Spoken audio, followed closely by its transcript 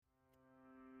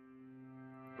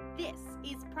This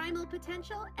is Primal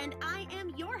Potential, and I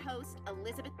am your host,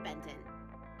 Elizabeth Benton.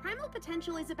 Primal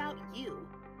Potential is about you.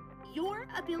 Your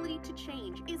ability to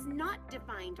change is not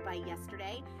defined by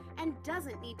yesterday and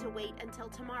doesn't need to wait until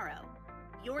tomorrow.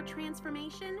 Your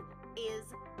transformation is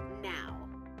now.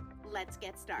 Let's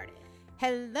get started.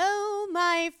 Hello,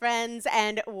 my friends,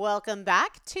 and welcome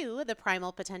back to the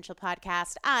Primal Potential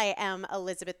Podcast. I am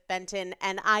Elizabeth Benton,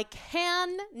 and I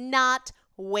cannot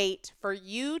wait for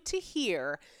you to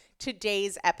hear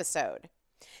today's episode.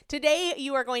 Today,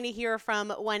 you are going to hear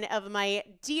from one of my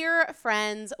dear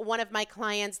friends, one of my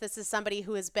clients. This is somebody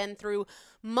who has been through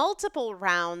multiple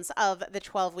rounds of the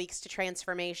 12 Weeks to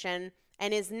Transformation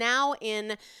and is now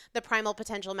in the Primal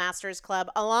Potential Masters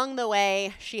Club. Along the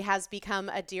way, she has become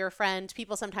a dear friend.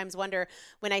 People sometimes wonder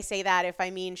when I say that if I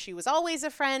mean she was always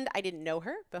a friend. I didn't know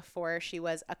her before she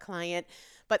was a client,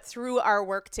 but through our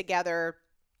work together,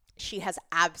 she has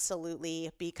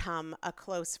absolutely become a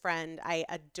close friend. I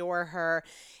adore her.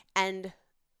 And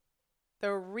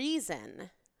the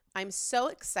reason I'm so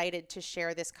excited to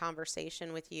share this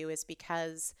conversation with you is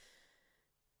because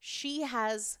she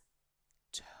has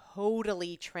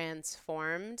totally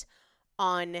transformed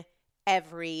on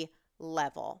every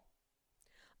level.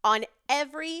 On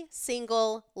every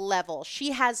single level,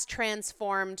 she has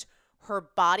transformed her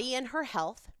body and her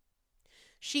health.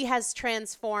 She has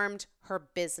transformed her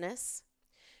business.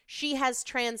 She has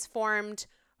transformed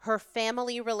her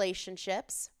family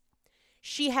relationships.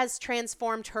 She has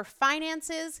transformed her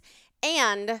finances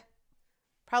and,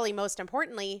 probably most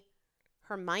importantly,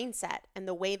 her mindset and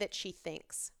the way that she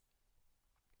thinks.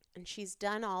 And she's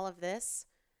done all of this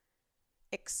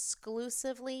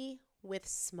exclusively with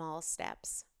small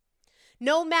steps.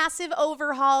 No massive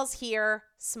overhauls here,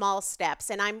 small steps.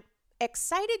 And I'm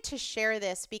excited to share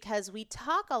this because we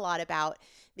talk a lot about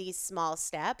these small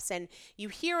steps, and you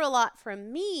hear a lot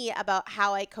from me about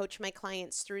how I coach my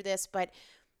clients through this, but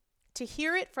to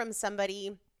hear it from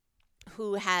somebody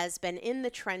who has been in the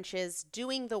trenches,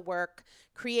 doing the work,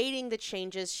 creating the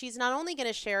changes, she's not only going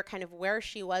to share kind of where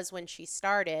she was when she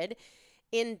started,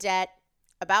 in debt,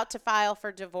 about to file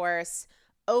for divorce,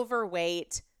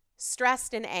 overweight,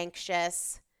 stressed and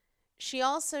anxious. She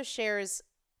also shares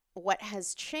what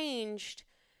has changed,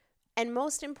 and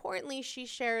most importantly, she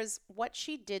shares what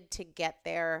she did to get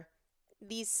there.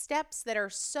 These steps that are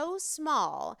so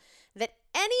small that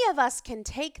any of us can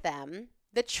take them.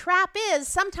 The trap is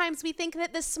sometimes we think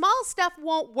that the small stuff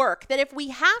won't work, that if we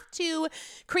have to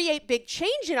create big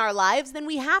change in our lives, then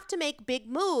we have to make big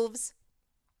moves.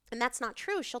 And that's not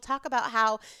true. She'll talk about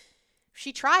how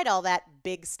she tried all that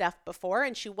big stuff before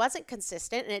and she wasn't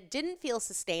consistent and it didn't feel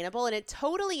sustainable and it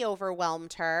totally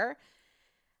overwhelmed her.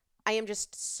 I am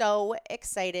just so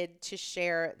excited to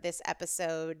share this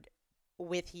episode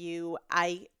with you.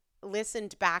 I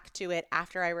listened back to it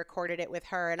after I recorded it with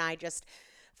her and I just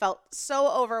felt so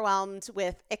overwhelmed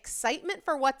with excitement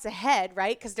for what's ahead,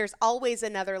 right? Because there's always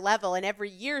another level. And every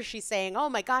year she's saying, oh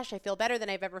my gosh, I feel better than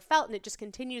I've ever felt. And it just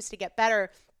continues to get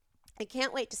better. I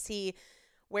can't wait to see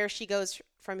where she goes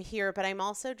from here, but I'm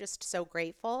also just so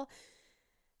grateful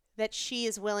that she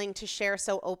is willing to share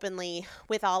so openly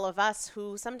with all of us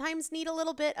who sometimes need a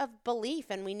little bit of belief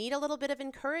and we need a little bit of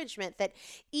encouragement that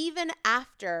even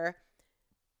after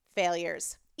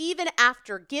failures, even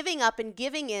after giving up and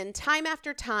giving in time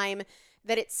after time,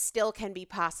 that it still can be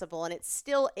possible and it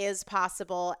still is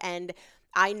possible. And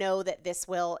I know that this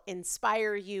will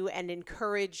inspire you and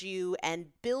encourage you and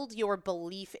build your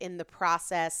belief in the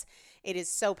process. It is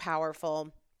so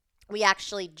powerful. We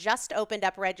actually just opened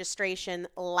up registration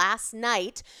last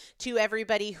night to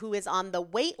everybody who is on the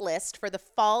wait list for the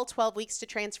fall 12 Weeks to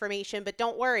Transformation. But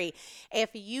don't worry, if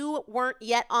you weren't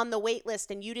yet on the wait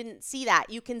list and you didn't see that,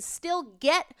 you can still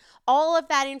get all of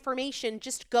that information.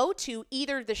 Just go to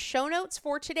either the show notes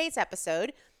for today's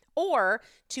episode or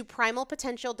to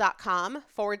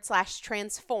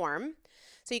primalpotential.com/transform.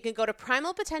 So you can go to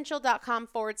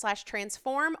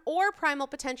primalpotential.com/transform or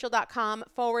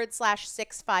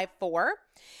primalpotential.com/654.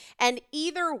 And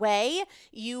either way,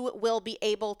 you will be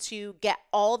able to get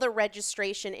all the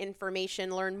registration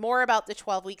information, learn more about the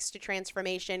 12 Weeks to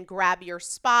Transformation, grab your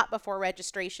spot before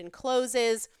registration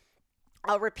closes.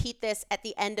 I'll repeat this at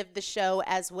the end of the show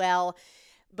as well.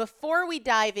 Before we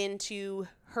dive into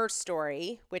her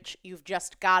story, which you've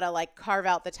just got to carve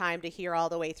out the time to hear all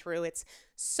the way through, it's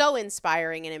so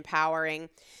inspiring and empowering.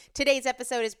 Today's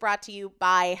episode is brought to you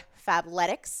by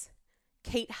Fabletics,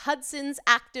 Kate Hudson's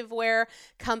activewear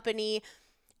company.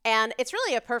 And it's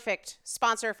really a perfect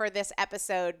sponsor for this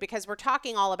episode because we're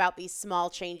talking all about these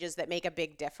small changes that make a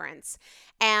big difference.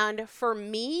 And for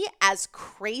me, as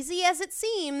crazy as it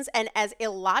seems and as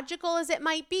illogical as it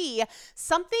might be,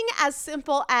 something as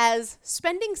simple as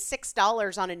spending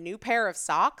 $6 on a new pair of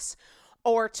socks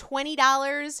or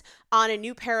 $20 on a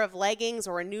new pair of leggings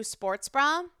or a new sports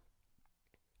bra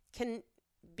can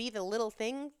be the little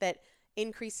thing that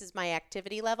increases my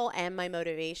activity level and my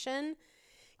motivation,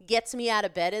 gets me out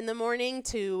of bed in the morning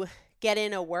to get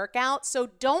in a workout. So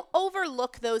don't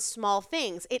overlook those small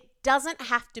things. It doesn't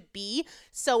have to be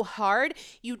so hard.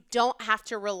 You don't have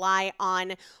to rely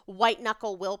on white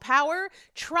knuckle willpower.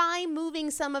 Try moving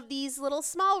some of these little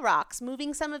small rocks,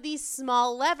 moving some of these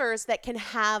small levers that can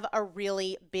have a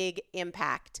really big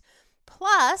impact.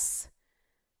 Plus,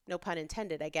 no pun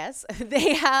intended, I guess,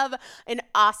 they have an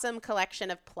awesome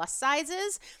collection of plus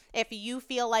sizes. If you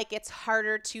feel like it's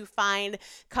harder to find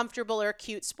comfortable or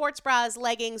cute sports bras,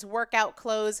 leggings, workout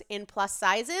clothes in plus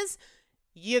sizes,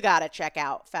 you gotta check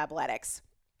out Fabletics.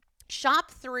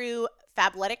 Shop through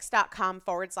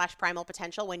fabletics.com/primal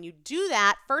potential. When you do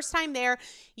that, first time there,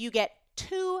 you get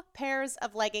 2 pairs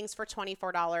of leggings for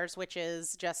 $24, which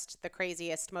is just the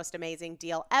craziest, most amazing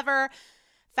deal ever.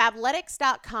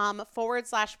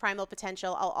 Fabletics.com/primal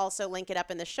potential. I'll also link it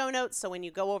up in the show notes. So when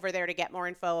you go over there to get more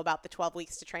info about the 12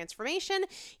 weeks to transformation,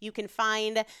 you can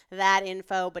find that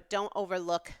info, but don't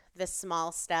overlook the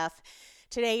small stuff.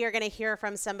 Today, you're going to hear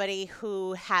from somebody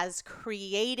who has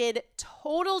created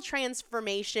total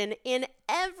transformation in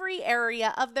every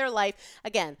area of their life.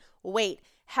 Again, weight,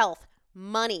 health,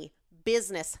 money,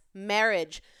 business,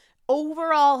 marriage,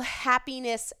 overall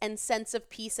happiness and sense of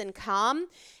peace and calm.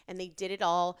 And they did it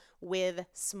all with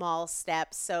small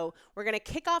steps. So we're going to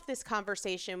kick off this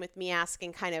conversation with me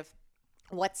asking kind of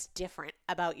what's different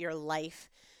about your life.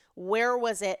 Where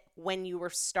was it when you were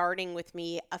starting with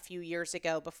me a few years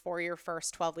ago before your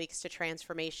first 12 weeks to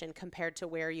transformation compared to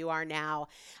where you are now?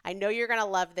 I know you're going to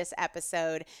love this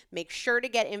episode. Make sure to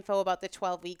get info about the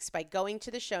 12 weeks by going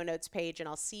to the show notes page, and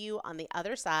I'll see you on the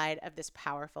other side of this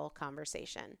powerful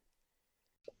conversation.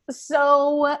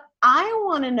 So I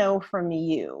want to know from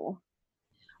you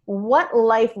what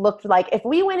life looked like if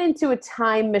we went into a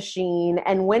time machine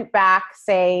and went back,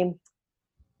 say,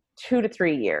 2 to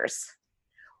 3 years.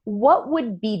 What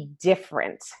would be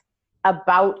different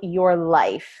about your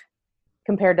life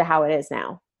compared to how it is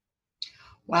now?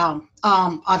 Wow.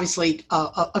 Obviously,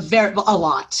 a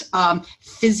lot.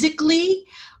 Physically,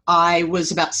 I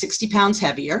was about 60 pounds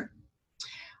heavier.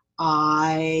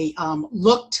 I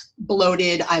looked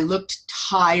bloated. I looked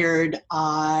tired.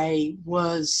 I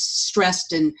was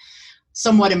stressed and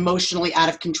somewhat emotionally out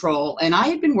of control. And I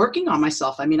had been working on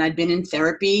myself. I mean, I'd been in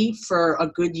therapy for a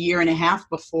good year and a half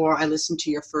before I listened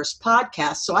to your first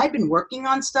podcast. So I'd been working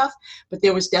on stuff, but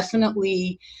there was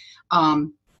definitely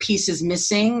pieces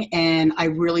missing, and I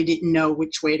really didn't know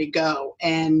which way to go.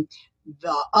 And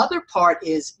the other part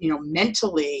is,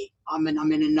 mentally, I'm in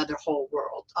another whole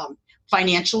world.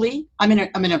 Financially, I'm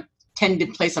in a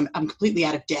tended place. I'm completely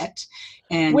out of debt.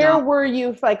 And where were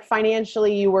you, like,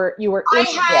 financially? You were in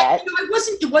debt.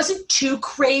 It wasn't too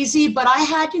crazy, but I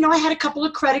had a couple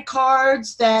of credit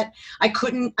cards that I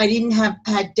didn't have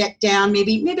had debt down.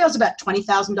 Maybe I was about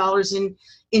 $20,000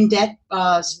 in debt,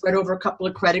 spread over a couple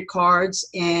of credit cards.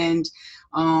 And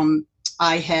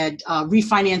I had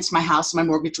refinanced my house. My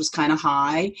mortgage was kind of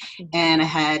high, and I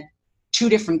had 2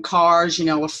 different cars,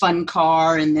 a fun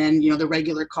car and then, the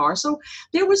regular car. So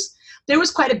there was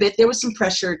quite a bit. There was some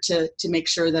pressure to make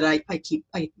sure that I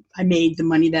made the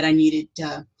money that I needed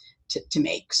to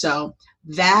make. So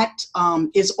that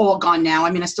is all gone now.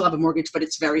 I mean, I still have a mortgage, but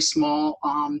it's very small.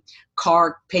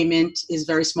 Car payment is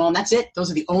very small, and that's it.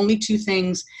 Those are the only 2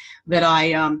 things that I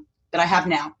have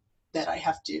now that I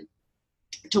have to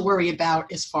worry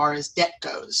about as far as debt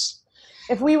goes.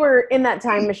 If we were in that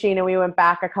time machine and we went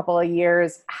back a couple of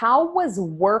years, how was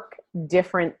work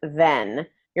different then?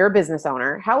 You're a business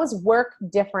owner. How is work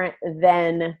different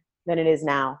then than it is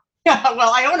now? Yeah,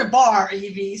 well, I own a bar,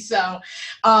 Evie, so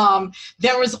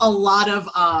there was a lot of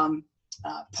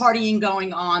partying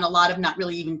going on, a lot of not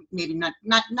really even, maybe not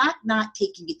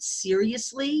taking it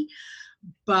seriously,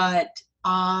 but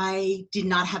I did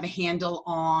not have a handle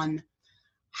on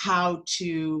how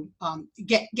to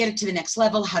get it to the next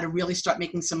level, how to really start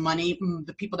making some money.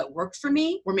 The people that worked for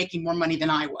me were making more money than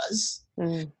I was.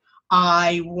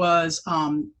 I was,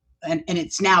 and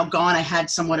it's now gone. I had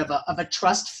somewhat of a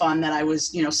trust fund that I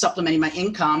was, supplementing my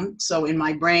income. So in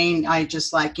my brain, I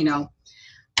just a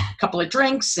couple of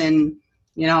drinks and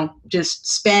just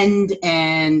spend,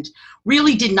 and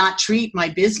really did not treat my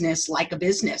business like a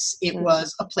business. It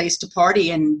was a place to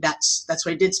party, and that's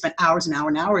what I did. Spent hours and hours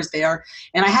and hours there,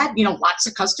 and I had lots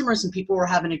of customers, and people were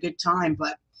having a good time.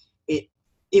 But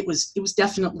it was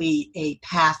definitely a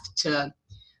path to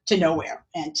nowhere,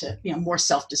 and to more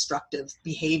self-destructive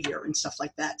behavior and stuff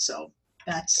like that. So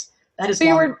that is.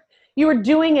 So you were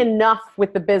doing enough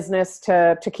with the business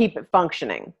to keep it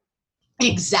functioning.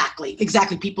 Exactly.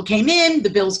 People came in, the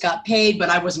bills got paid, but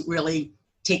I wasn't really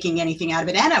taking anything out of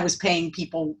it. And I was paying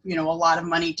people, a lot of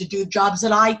money to do jobs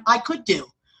that I could do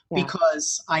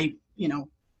because I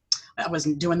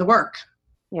wasn't doing the work.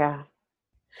 Yeah.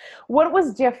 What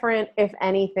was different, if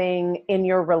anything, in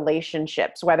your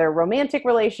relationships, whether romantic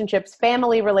relationships,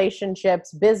 family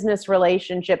relationships, business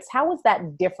relationships? How was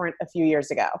that different a few years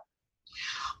ago?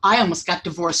 I almost got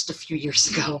divorced a few years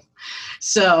ago.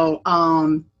 So,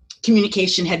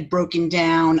 communication had broken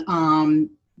down.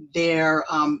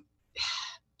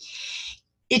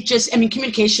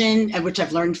 Communication, which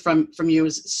I've learned from you,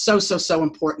 is so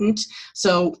important.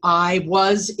 So I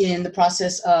was in the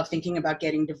process of thinking about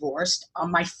getting divorced.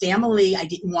 My family, I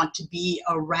didn't want to be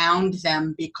around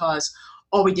them because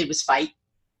all we did was fight.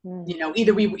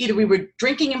 Either we were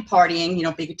drinking and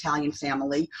partying, big Italian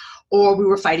family, or we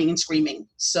were fighting and screaming.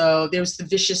 So there was the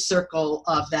vicious circle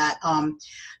of that.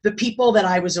 The people that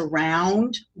I was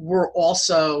around were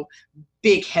also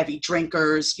big, heavy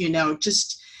drinkers,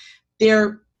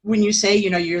 when you say,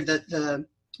 you're the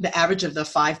average of the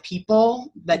 5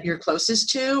 people that you're closest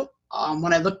to,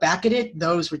 when I look back at it,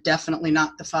 those were definitely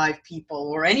not the 5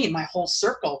 people or any of my whole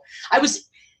circle.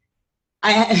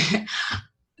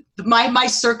 My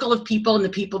circle of people and the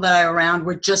people that I around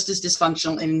were just as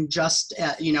dysfunctional and just,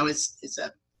 as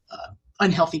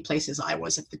unhealthy place as I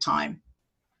was at the time.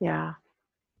 Yeah.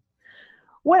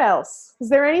 What else? Is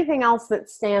there anything else that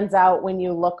stands out when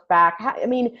you look back?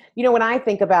 When I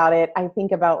think about it, I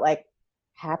think about like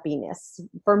happiness.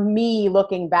 For me,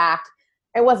 looking back,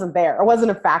 it wasn't there. It wasn't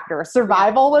a factor.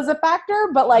 Survival was a factor,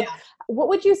 but what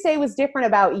would you say was different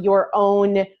about your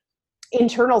own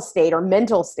internal state or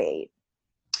mental state?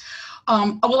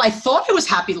 Well, I thought I was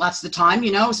happy lots of the time,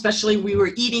 especially we were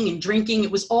eating and drinking.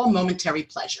 It was all momentary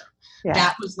pleasure. Yeah.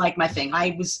 That was like my thing.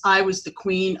 I was the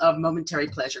queen of momentary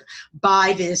pleasure.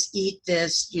 Buy this, eat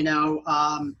this,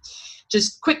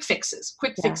 just quick fixes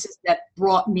that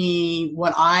brought me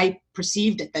what I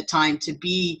perceived at that time to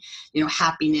be,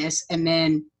 happiness, and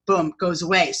then boom, goes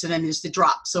away. So then there's the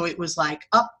drop. So it was like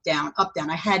up, down, up,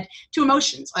 down. I had 2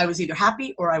 emotions. I was either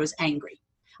happy or I was angry.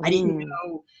 I didn't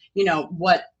know,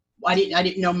 what. I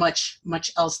didn't know much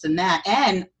else than that.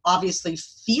 And obviously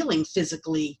feeling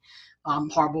physically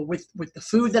horrible with the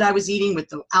food that I was eating, with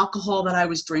the alcohol that I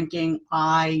was drinking.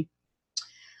 I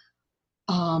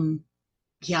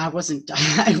wasn't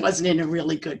in a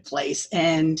really good place.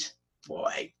 And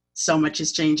boy, so much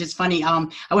has changed. It's funny. I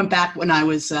went back when I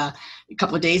was a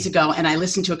couple of days ago, and I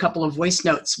listened to a couple of voice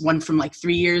notes, one from like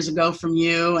 3 years ago from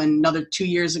you and another 2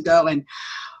 years ago. And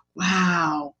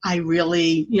wow, I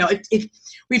really,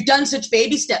 we've done such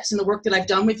baby steps, and the work that I've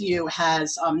done with you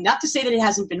has, not to say that it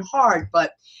hasn't been hard,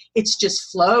 but it's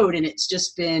just flowed, and it's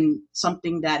just been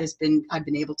something that I've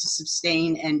been able to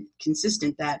sustain and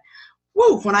consistent. That,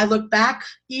 when I look back,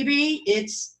 Evie,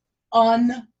 it's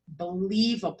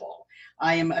unbelievable.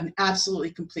 I am an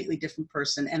absolutely completely different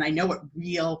person, and I know what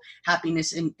real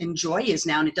happiness and joy is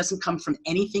now, and it doesn't come from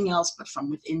anything else but from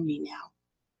within me now.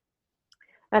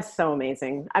 That's so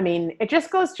amazing. It just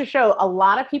goes to show a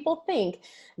lot of people think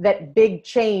that big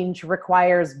change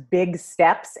requires big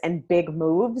steps and big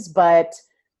moves, but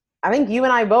I think you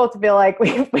and I both feel like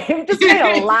we've just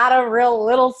made a lot of real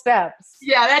little steps.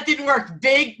 Yeah, that didn't work.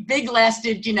 Big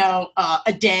lasted,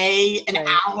 a day, an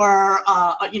hour,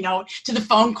 to the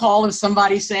phone call of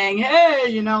somebody saying,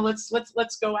 hey,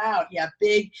 let's go out. Yeah,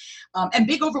 big, and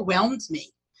big overwhelmed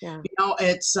me. Yeah.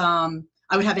 It's,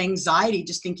 I would have anxiety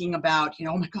just thinking about,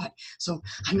 oh my God, so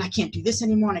I can't do this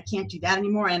anymore, and I can't do that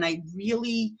anymore. And I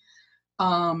really,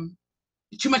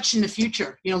 too much in the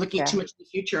future, looking at too much in the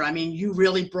future. You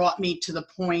really brought me to the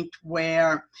point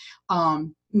where,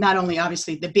 not only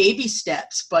obviously the baby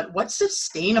steps, but what's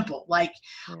sustainable. I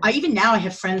even now I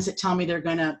have friends that tell me they're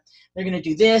going to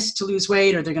do this to lose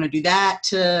weight, or they're going to do that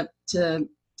to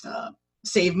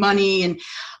save money. And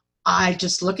I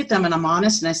just look at them and I'm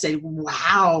honest and I say,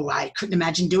 wow, I couldn't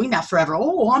imagine doing that forever.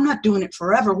 Oh, I'm not doing it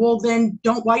forever. Well, then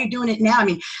why are you doing it now?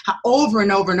 Over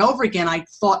and over and over again, I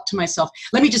thought to myself,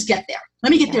 let me just get there.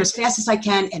 Let me get there as fast as I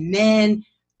can. And then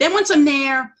once I'm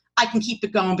there, I can keep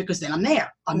it going, because then I'm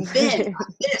there. I'm thin,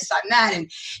 I'm this, I'm that.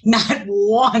 And not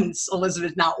once,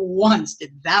 Elizabeth, not once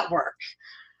did that work.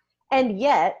 And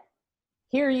yet,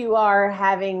 here you are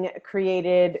having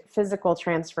created physical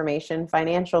transformation,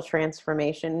 financial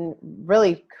transformation,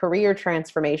 really career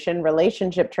transformation,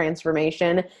 relationship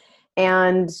transformation,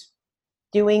 and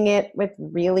doing it with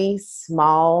really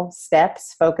small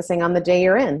steps, focusing on the day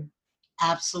you're in.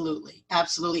 Absolutely.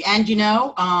 Absolutely. And,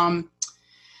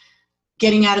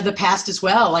 getting out of the past as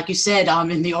well. Like you said,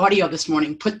 in the audio this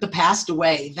morning, put the past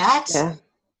away. That's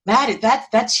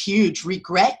huge.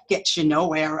 Regret gets you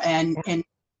nowhere. And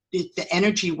the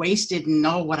energy wasted and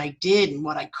what I did and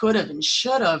what I could have and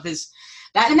should have is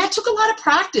that. And that took a lot of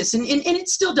practice. And it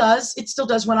still does. It still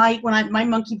does. When my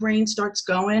monkey brain starts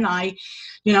going, I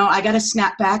got to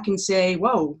snap back and say,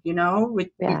 whoa, now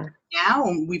we've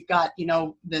got,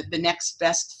 the next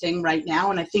best thing right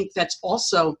now. And I think that's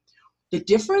also the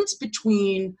difference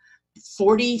between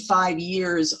 45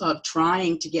 years of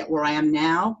trying to get where I am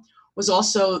now was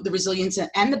also the resilience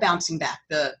and the bouncing back,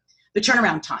 the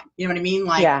turnaround time. You know what I mean?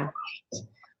 Like,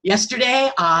 yesterday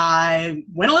I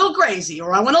went a little crazy,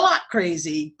 or I went a lot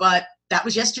crazy, but that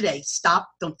was yesterday. Stop.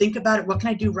 Don't think about it. What can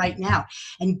I do right now?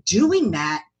 And doing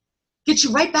that gets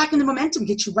you right back in the momentum,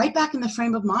 gets you right back in the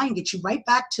frame of mind, gets you right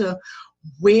back to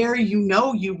where you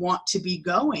want to be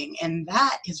going. And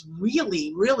that has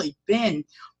really, really been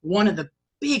one of the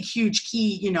big, huge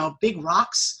key, big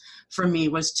rocks for me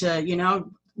was to,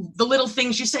 the little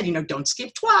things you said, don't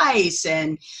skip twice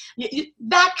and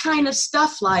that kind of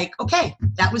stuff. Like, okay,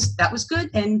 that was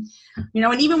good. And,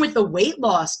 and even with the weight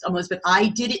loss, Elizabeth, I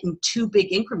did it in 2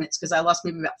 big increments because I lost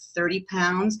maybe about 30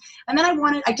 pounds. And then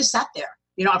I just sat there.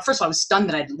 First of all, I was stunned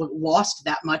that I'd lost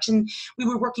that much. And we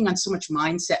were working on so much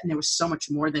mindset and there was so much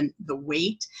more than the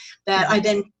weight that I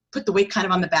then put the weight kind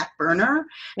of on the back burner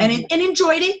and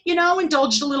enjoyed it,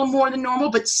 indulged a little more than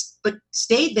normal, but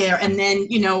stayed there. And then,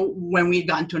 when we had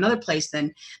gotten to another place,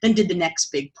 then did the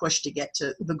next big push to get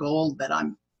to the goal that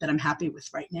I'm happy with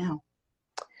right now.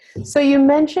 So you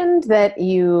mentioned that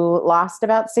you lost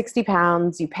about 60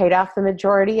 pounds, you paid off the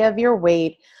majority of your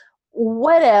weight.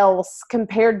 What else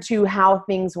compared to how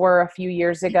things were a few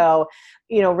years ago,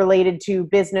 related to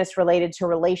business, related to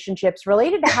relationships,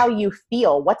 related to how you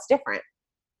feel? What's different?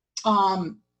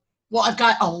 Well, I've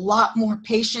got a lot more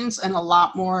patience and a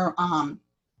lot more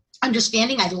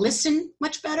understanding. I listen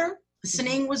much better.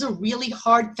 Listening was a really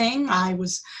hard thing. I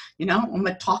was, I'm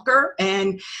a talker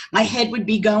and my head would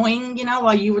be going,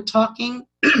 while you were talking,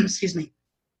 excuse me.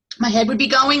 My head would be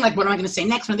going like, what am I going to say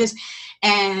next one of this?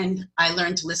 And I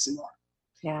learned to listen more.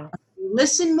 Yeah.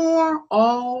 Listen more.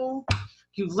 Oh,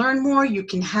 you learn more. You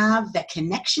can have that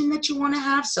connection that you want to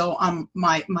have. So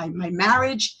my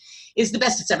marriage is the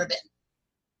best it's ever been.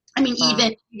 I mean,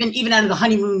 even out of the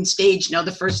honeymoon stage,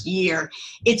 the first year,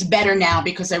 it's better now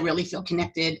because I really feel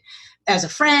connected as a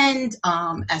friend,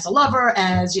 as a lover,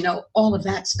 as, all of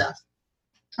that stuff.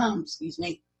 Excuse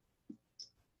me.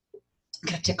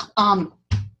 I got a tickle.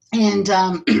 And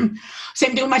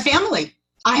same thing with my family.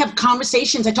 I have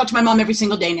conversations. I talk to my mom every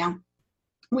single day now.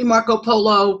 We Marco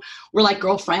Polo. We're like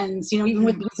girlfriends. Even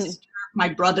with my sister, my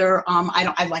brother.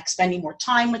 I like spending more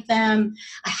time with them.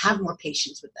 I have more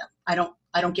patience with them.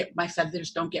 I don't get my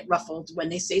feathers don't get ruffled when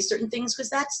they say certain things because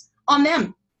that's on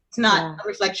them. It's not a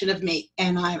reflection of me.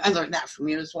 And I learned that from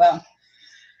you as well.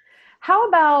 How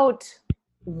about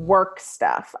work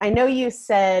stuff? I know you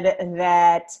said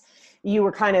that you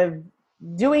were kind of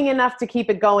doing enough to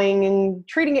keep it going and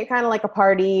treating it kind of like a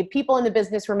party. People in the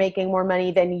business were making more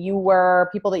money than you were,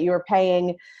 people that you were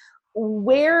paying.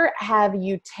 Where have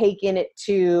you taken it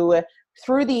to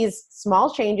through these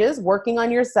small changes, working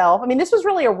on yourself? I mean, this was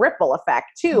really a ripple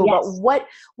effect too, but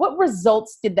what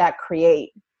results did that create?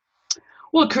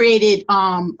 Well, it created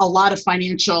a lot of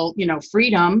financial,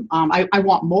 freedom. I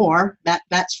want more,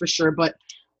 that's for sure. But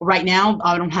right now,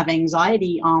 I don't have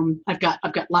anxiety. I've got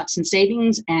lots in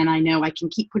savings, and I know I can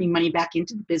keep putting money back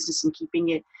into the business and keeping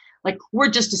it like we're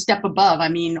just a step above. I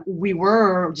mean, we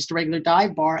were just a regular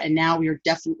dive bar, and now we are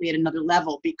definitely at another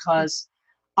level because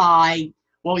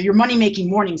your money making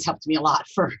mornings helped me a lot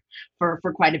for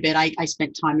quite a bit. I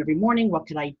spent time every morning. What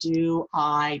could I do?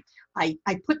 I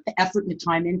put the effort and the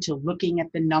time into looking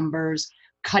at the numbers,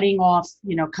 cutting up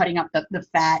the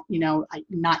fat,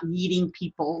 not needing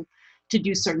people to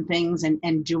do certain things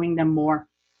and doing them more,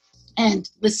 and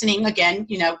listening again,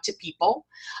 to people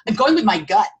and going with my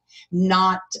gut,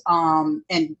 not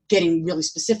and getting really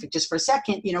specific just for a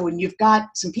second. When you've got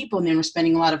some people in there who are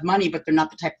spending a lot of money, but they're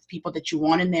not the type of people that you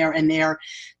want in there, and they're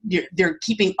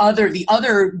keeping the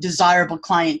other desirable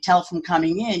clientele from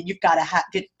coming in, you've got to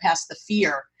get past the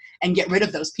fear and get rid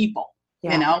of those people.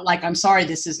 Like, I'm sorry,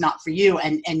 this is not for you,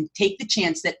 and take the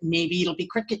chance that maybe it'll be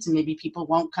crickets and maybe people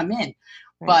won't come in.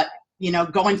 Right. But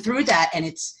going through that, and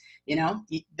it's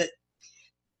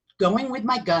Going with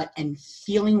my gut and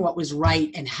feeling what was right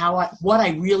and what I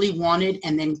really wanted,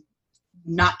 and then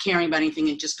not caring about anything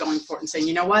and just going for it and saying,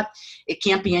 you know what, it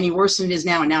can't be any worse than it is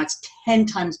now. And now it's 10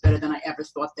 times better than I ever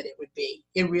thought that it would be.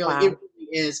 It really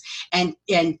is. And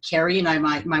Carrie and I,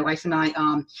 my wife and I,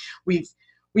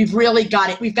 we've really got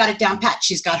it. We've got it down pat.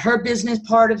 She's got her business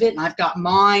part of it, and I've got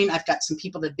mine. I've got some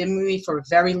people that have been with me for a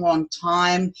very long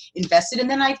time invested. And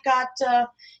then I've got,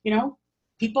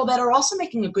 people that are also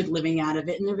making a good living out of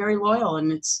it, and they're very loyal,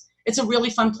 and it's a really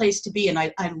fun place to be. And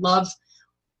I love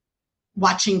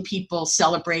watching people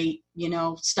celebrate,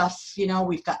 stuff.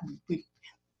 We've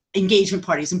engagement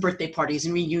parties and birthday parties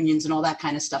and reunions and all that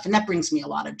kind of stuff, and that brings me a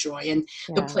lot of joy. And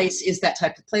the place is that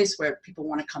type of place where people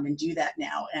want to come and do that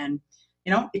now. And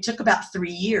it took about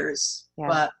 3 years,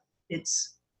 but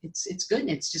it's good,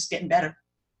 and it's just getting better.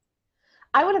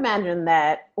 I would imagine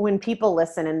that when people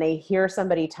listen and they hear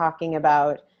somebody talking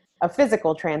about a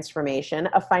physical transformation,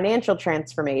 a financial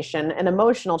transformation, an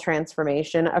emotional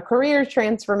transformation, a career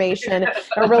transformation,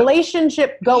 a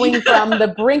relationship going from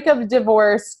the brink of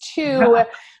divorce to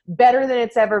better than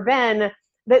it's ever been,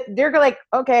 that they're like,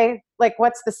 okay, like,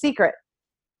 what's the secret?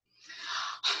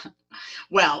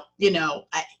 Well,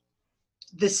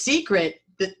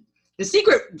 the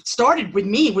secret started with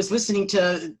me was listening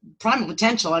to Primal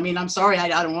Potential. I mean, I'm sorry, I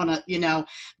don't want to,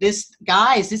 this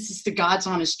is the God's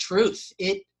honest truth.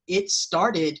 It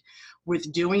started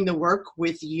with doing the work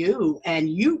with you, and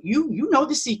you know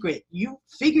the secret. You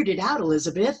figured it out,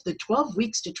 Elizabeth. The 12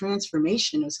 weeks to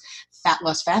transformation was Fat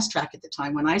Loss Fast Track at the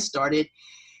time when I started.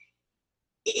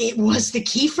 It was the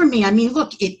key for me. I mean,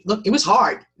 it was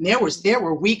hard. There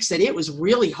were weeks that it was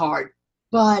really hard,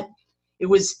 but it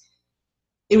was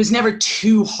never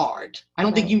too hard. I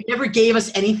don't think you ever gave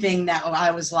us anything that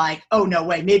I was like, oh, no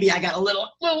way, maybe I got a little,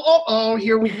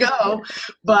 here we go.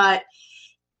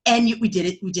 We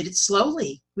did it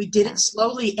slowly. We did it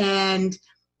slowly. And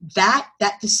that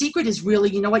the secret is really,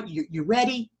 you know what, you're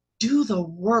ready, do the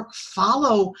work,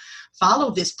 follow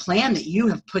this plan that you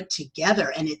have put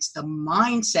together. And it's the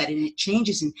mindset, and it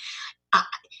changes. And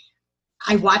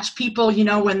I watch people,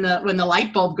 when the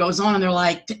light bulb goes on, and they're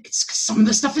like, some of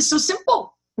the stuff is so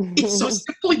simple. It's so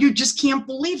simple. You just can't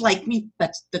believe, like, me,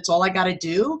 that's all I got to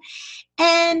do.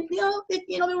 And,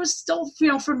 there was still,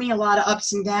 for me, a lot of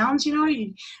ups and downs,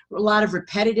 a lot of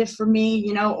repetitive for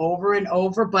me, over and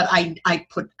over, but I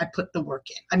put the work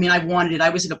in. I mean, I wanted it. I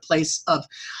was at a place of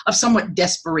somewhat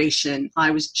desperation. I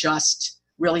was just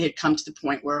really had come to the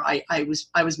point where I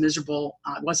was miserable.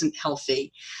 I wasn't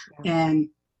healthy. And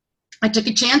I took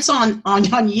a chance on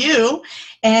you,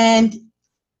 and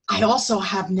I also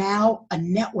have now a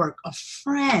network of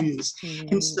friends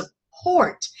and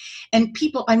support and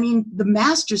people. I mean, the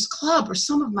Masters Club are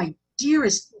some of my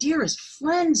dearest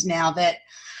friends now that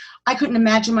I couldn't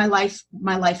imagine my life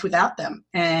without them.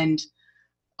 And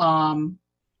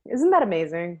isn't that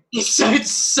amazing?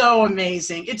 It's so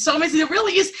amazing. It's so amazing. It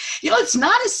really is. It's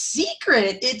not a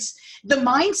secret. It's the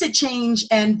mindset change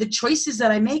and the choices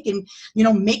that I make, and,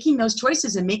 making those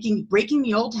choices and breaking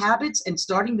the old habits and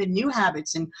starting the new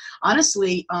habits. And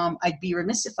honestly, I'd be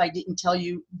remiss if I didn't tell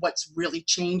you what's really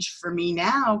changed for me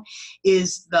now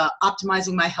is the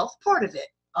optimizing my health part of it.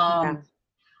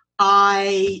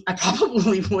 I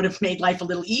probably would have made life a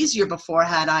little easier before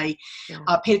had I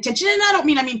paid attention. And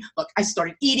I mean, look, I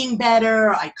started eating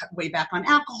better. I cut way back on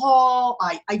alcohol.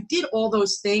 I did all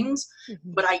those things,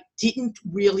 but I didn't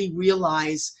really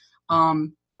realize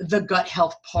the gut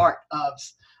health part of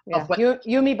what you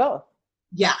and me both.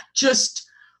 Yeah, just,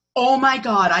 oh my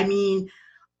God. I mean,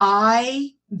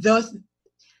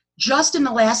 just in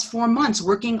the last 4 months,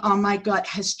 working on my gut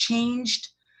has changed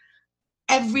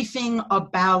everything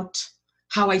about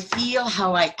how I feel,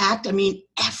 how I act. I mean,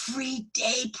 every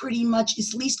day pretty much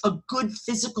is at least a good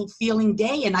physical feeling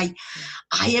day. And I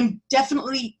am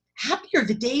definitely happier.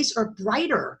 The days are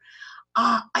brighter.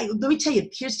 Let me tell you,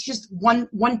 here's just one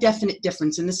definite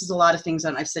difference. And this is a lot of things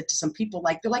that I've said to some people,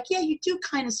 they're like, yeah, you do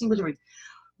kind of seem different.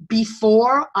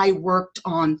 Before I worked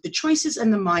on the choices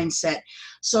and the mindset.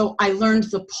 So I learned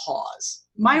the pause.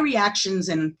 My reactions,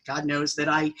 and God knows that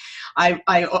I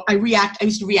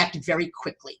used to react very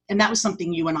quickly. And that was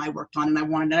something you and I worked on, and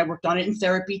I worked on it in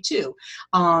therapy too.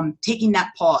 Taking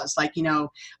that pause, a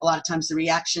lot of times the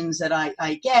reactions that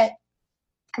I get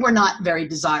were not very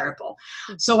desirable.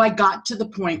 So I got to the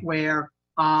point where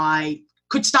I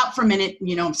could stop for a minute,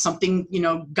 if something,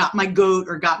 got my goat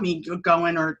or got me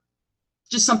going, or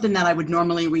just something that I would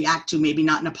normally react to, maybe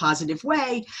not in a positive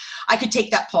way, I could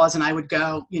take that pause and I would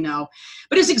go,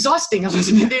 but it's exhausting,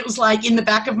 Elizabeth. It was like in the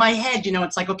back of my head,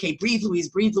 it's like, okay, breathe,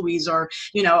 Louise, or,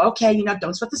 okay,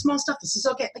 don't sweat the small stuff. This is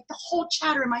okay. Like the whole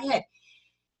chatter in my head.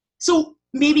 So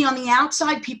maybe on the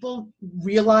outside, people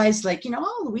realize like,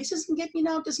 oh, Louise doesn't get,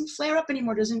 doesn't flare up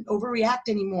anymore, doesn't overreact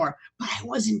anymore. But I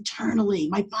was internally,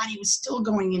 my body was still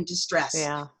going into stress.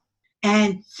 Yeah.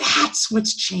 And that's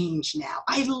what's changed now.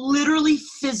 I literally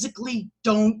physically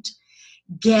don't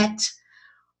get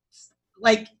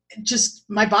like, just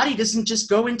my body doesn't just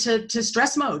go into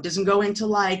stress mode, doesn't go into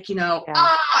like, and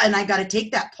I got to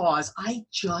take that pause. I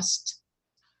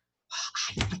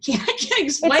can't explain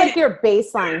it's like it. your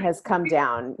baseline has come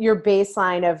down. Your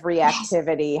baseline of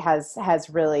reactivity has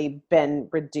really been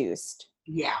reduced.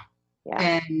 Yeah.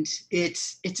 And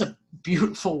it's a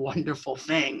beautiful, wonderful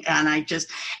thing. And I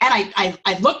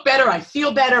look better. I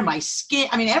feel better. My skin,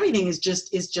 everything is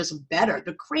just better.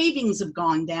 The cravings have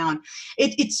gone down.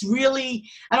 It's really,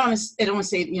 I don't want to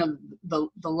say, the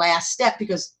last step,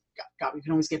 because God, we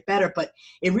can always get better, but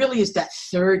it really is that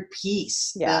third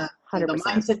piece. Yeah. 100%. The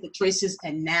mindset, the choices,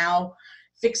 and now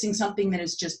fixing something that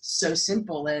is just so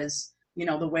simple as,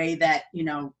 the way that,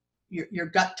 your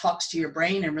gut talks to your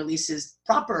brain and releases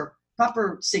proper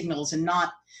signals, and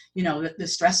not, the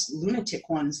stress lunatic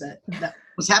ones that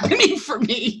was happening for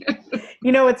me.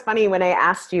 It's funny when I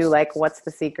asked you, like, what's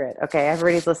the secret? Okay,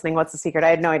 everybody's listening. What's the secret? I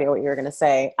had no idea what you were going to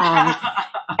say.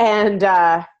 And,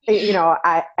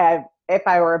 if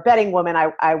I were a betting woman,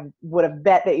 I would have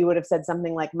bet that you would have said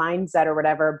something like mindset or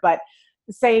whatever. But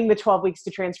saying the 12 weeks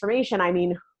to transformation,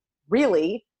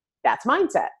 really, that's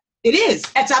mindset. It is.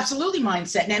 It's absolutely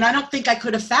mindset. And I don't think I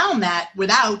could have found that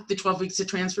without the 12 weeks of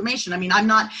transformation. I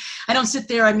don't sit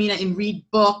there, and read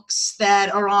books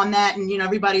that are on that. And,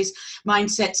 everybody's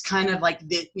mindset's kind of like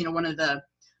one of the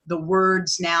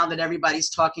words now that everybody's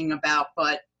talking about,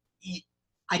 but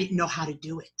I didn't know how to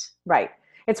do it. Right.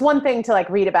 It's one thing to like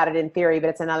read about it in theory, but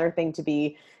it's another thing to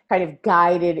be kind of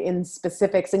guided in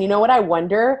specifics. And you know what I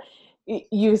wonder?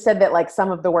 You said that like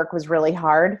some of the work was really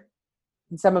hard.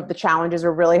 Some of the challenges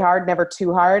were really hard, never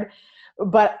too hard.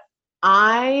 But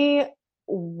I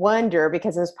wonder,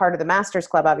 because as part of the Masters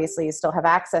Club, obviously you still have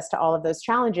access to all of those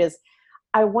challenges.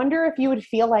 I wonder if you would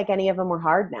feel like any of them were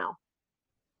hard now.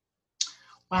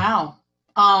 Wow.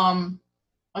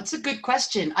 That's a good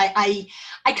question. I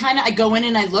go in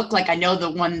and I look, like I know the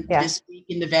one this week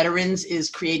in the veterans is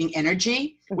creating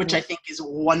energy, which I think is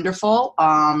wonderful.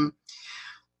 Can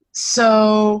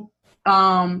still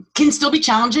be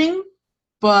challenging,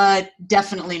 but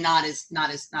definitely not as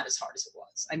hard as it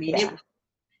was.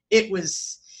 It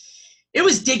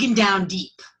was digging down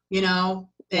deep,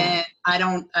 and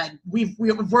we've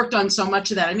worked on so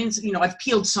much of that. I've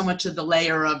peeled so much of the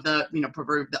layer of the,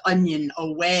 the onion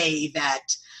away that,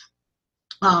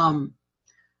 I'm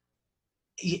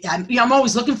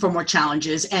always looking for more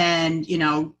challenges, and,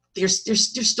 there's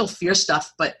still fear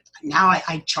stuff, but now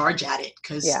I charge at it,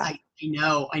 because I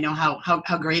know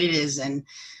how great it is, and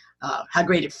how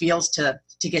great it feels to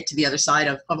get to the other side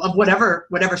of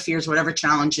whatever fears, whatever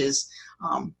challenges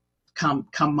come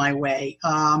my way.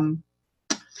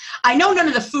 I know none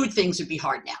of the food things would be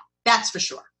hard now. That's for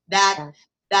sure.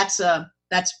 That's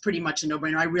pretty much a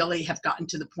no-brainer. I really have gotten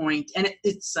to the point, and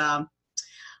it's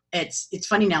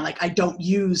funny now. Like I don't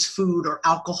use food or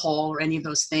alcohol or any of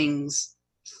those things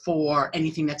for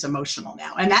anything that's emotional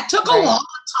now. And that took a long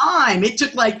time. It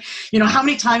took like, how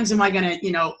many times am I going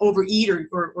to, overeat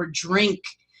or drink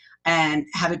and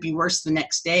have it be worse the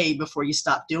next day before you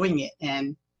stop doing it?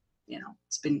 And,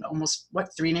 it's been almost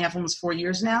 3.5, almost 4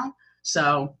 years now.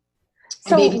 So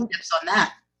baby steps on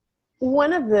that.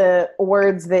 One of the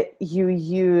words that you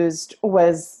used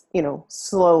was,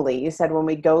 slowly. You said when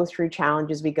we go through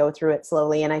challenges, we go through it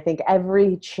slowly. And I think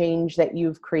every change that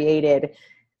you've created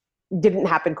didn't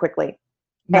happen quickly.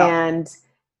 No. And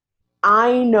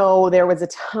I know there was a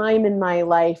time in my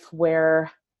life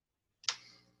where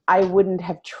I wouldn't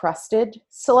have trusted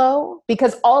slow,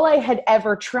 because all I had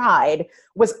ever tried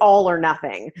was all or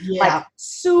nothing. Like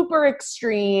super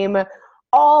extreme,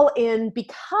 all in,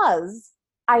 because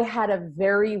I had a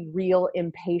very real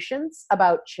impatience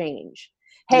about change.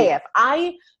 Hey,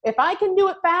 if I can do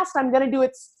it fast, I'm going to do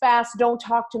it fast. Don't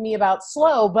talk to me about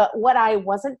slow. But what I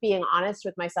wasn't being honest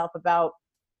with myself about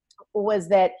was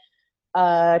that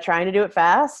trying to do it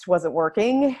fast wasn't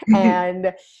working.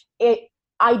 And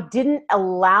I didn't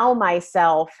allow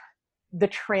myself the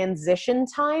transition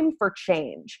time for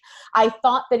change. I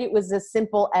thought that it was as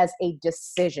simple as a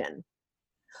decision,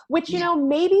 which,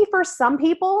 maybe for some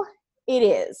people it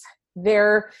is.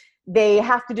 they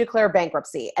have to declare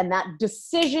bankruptcy, and that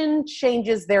decision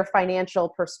changes their financial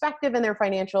perspective and their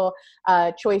financial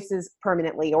choices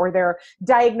permanently, or they're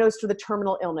diagnosed with a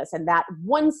terminal illness, and that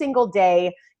one single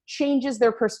day changes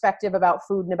their perspective about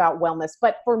food and about wellness.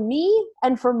 But for me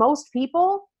and for most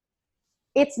people,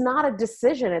 it's not a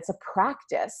decision, it's a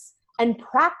practice, and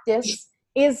practice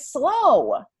is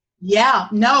slow. Yeah,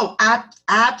 no,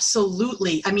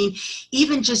 absolutely. I mean,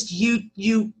 even just you,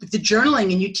 the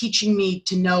journaling and you teaching me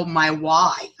to know my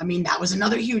why. I mean, that was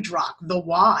another huge rock, the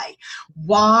why.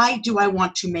 Why do I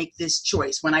want to make this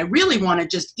choice when I really want to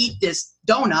just eat this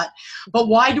donut? But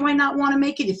why do I not want to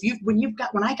make it?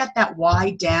 When I got that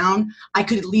why down, I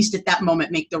could at least at that moment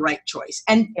make the right choice.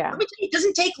 And let me tell you, it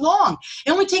doesn't take long.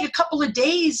 It only take a couple of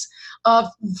days of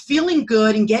feeling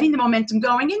good and getting the momentum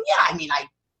going. And yeah, I mean,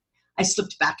 I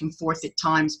slipped back and forth at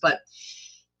times, but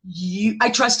I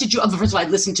trusted you. First of all, I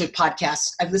listened to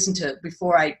podcasts.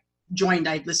 Before I joined,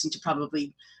 I'd listened to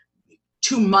probably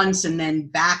 2 months and then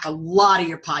back a lot of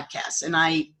your podcasts. And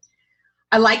I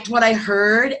liked what I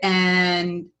heard,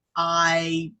 and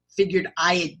I figured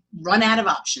I had run out of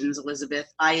options,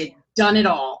 Elizabeth. I had done it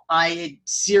all. I had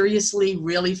seriously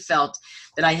really felt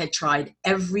that I had tried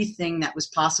everything that was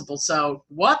possible. So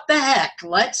what the heck?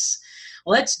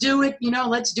 Let's do it,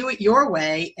 let's do it your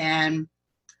way. And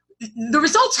the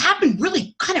results happened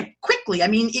really kind of quickly. I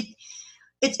mean,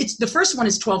 it's the first one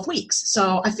is 12 weeks.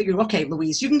 So I figured, okay,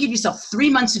 Louise, you can give yourself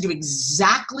 3 months to do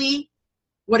exactly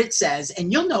what it says,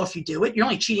 and you'll know if you do it. You're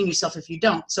only cheating yourself if you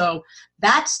don't. So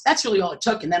that's really all it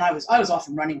took. And then I was off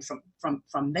and running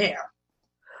from there.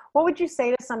 What would you say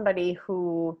to somebody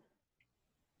who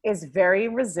is very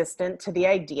resistant to the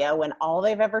idea, when all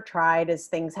they've ever tried is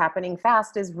things happening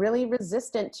fast, is really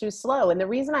resistant to slow? And the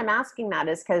reason I'm asking that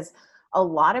is because a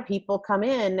lot of people come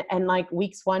in and like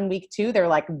weeks 1, week 2, they're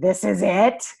like, this is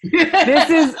it.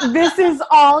 This is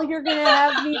all you're going to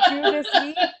have me do this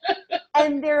week.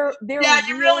 And they're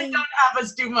you really don't have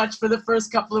us do much for the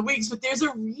first couple of weeks, but there's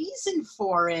a reason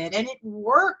for it, and it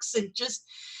works. And just,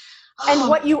 and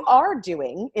what you are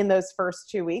doing in those first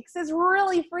 2 weeks is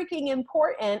really freaking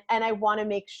important. And I want to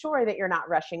make sure that you're not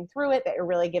rushing through it, that you're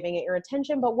really giving it your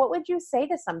attention. But what would you say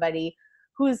to somebody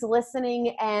who's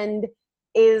listening and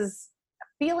is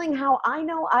feeling how I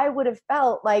know I would have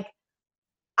felt, like,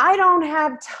 I don't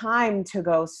have time to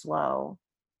go slow?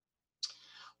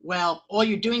 Well, all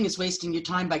you're doing is wasting your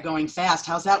time by going fast.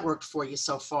 How's that worked for you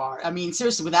so far? I mean,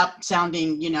 seriously, without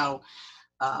sounding,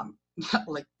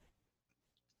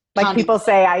 like people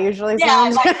say I usually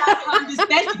sound.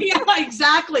 Yeah,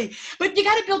 exactly. But you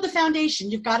got to build the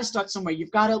foundation. You've got to start somewhere. You've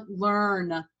got to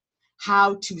learn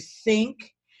how to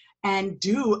think and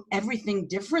do everything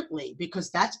differently, because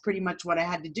that's pretty much what I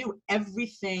had to do.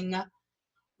 Everything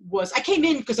was, I came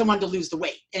in because I wanted to lose the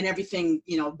weight, and everything,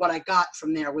 what I got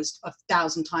from there was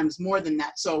 1,000 times more than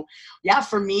that. So yeah,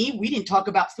 for me, we didn't talk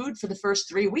about food for the first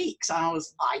 3 weeks. I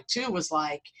too was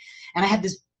like, and I had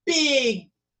this big,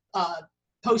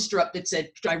 poster up that said,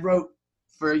 I wrote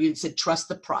for you, said, trust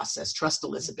the process, trust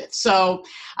Elizabeth. So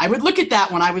I would look at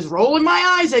that when I was rolling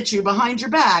my eyes at you behind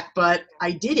your back, but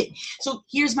I did it. So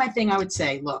here's my thing. I would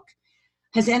say, look,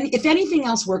 if anything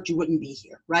else worked, you wouldn't be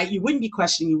here, right? You wouldn't be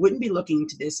questioning, you wouldn't be looking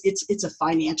into this. It's a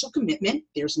financial commitment.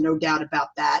 There's no doubt about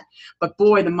that. But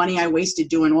boy, the money I wasted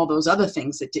doing all those other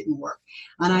things that didn't work.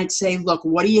 And I'd say, look,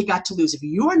 what do you got to lose? If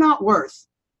you are not worth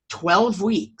 12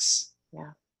 weeks,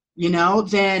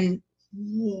 then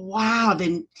wow,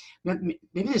 then maybe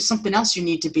there's something else you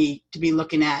need to be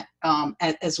looking at,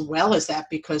 as well as that,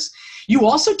 because you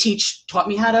also taught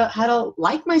me how to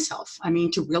like myself. I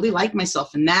mean, to really like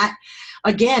myself. And that,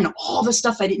 again, all the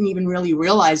stuff I didn't even really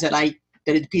realize that a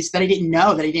piece that I didn't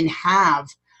know, that I didn't have.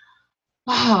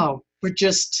 Wow, we're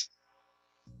just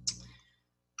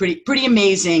pretty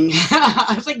amazing.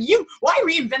 I was like, why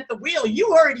reinvent the wheel? You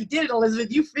already did it,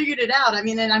 Elizabeth. You figured it out. I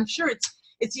mean, and I'm sure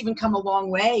it's even come a long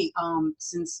way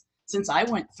since I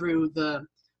went through the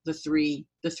three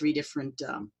different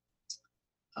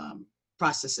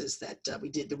processes that we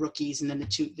did, the rookies and then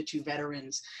the two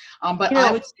veterans. But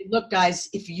I would say, look, guys,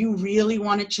 if you really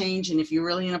want to change, and if you're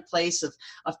really in a place of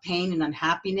pain and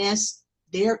unhappiness,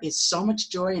 there is so much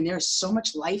joy and there is so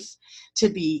much life to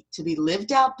be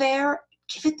lived out there.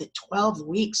 Give it the 12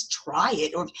 weeks. Try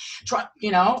it, or try.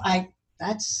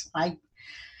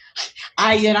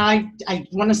 I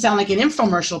want to sound like an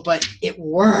infomercial, but it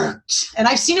worked. And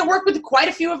I've seen it work with quite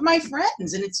a few of my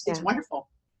friends, and it's wonderful.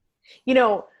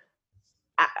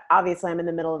 Obviously I'm in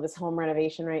the middle of this home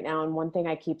renovation right now. And one thing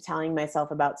I keep telling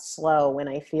myself about slow, when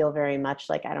I feel very much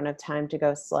like I don't have time to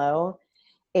go slow,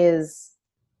 is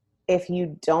if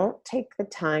you don't take the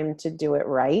time to do it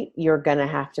right, you're going to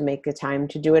have to make the time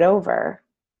to do it over.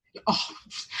 Oh,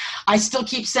 I still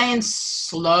keep saying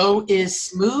slow is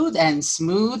smooth and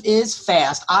smooth is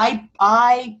fast.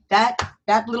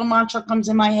 That little mantra comes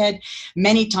in my head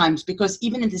many times, because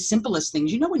even in the simplest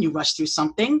things, when you rush through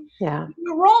something, Yeah.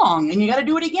 you're wrong and you got to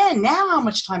do it again. Now, how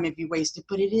much time have you wasted?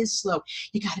 But it is slow.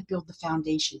 You got to build the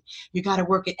foundation. You got to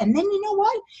work it. And then you know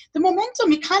what? The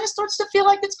momentum, it kind of starts to feel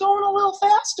like it's going a little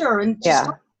faster. And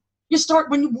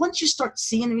once you start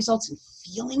seeing the results and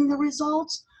feeling the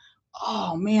results,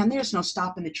 oh man, there's no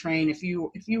stopping the train. If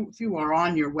you are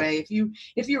on your way,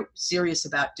 if you're serious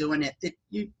about doing it,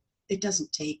 it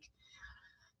doesn't take,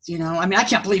 I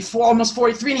can't believe almost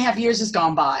 3.5 years has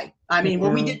gone by.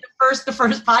 When we did the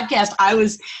first podcast, I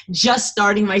was just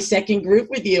starting my second group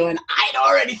with you, and I'd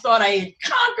already thought I had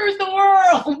conquered the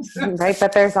world. Right,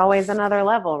 but there's always another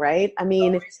level, right? Always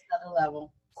another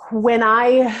level. When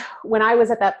I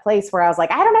was at that place where I was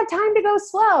like, I don't have time to go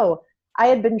slow, I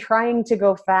had been trying to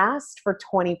go fast for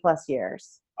 20 plus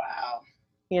years. Wow.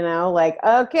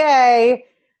 Okay,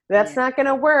 that's not going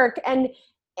to work. And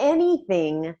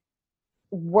anything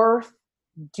worth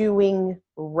doing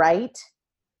right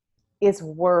is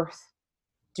worth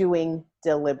doing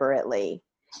deliberately,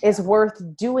 is worth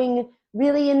doing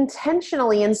really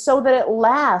intentionally, and so that it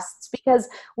lasts, because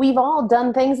we've all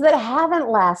done things that haven't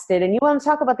lasted. And you want to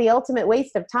talk about the ultimate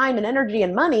waste of time and energy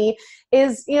and money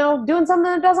is, doing something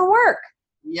that doesn't work.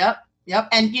 Yep.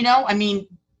 And,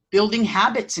 building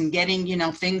habits and getting,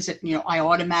 things that, I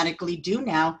automatically do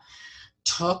now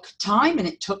took time, and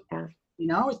it took,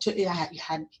 you had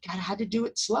to do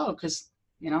it slow because.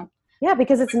 Yeah,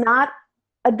 because it's not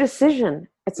a decision.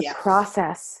 It's a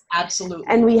process. Absolutely.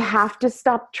 And we have to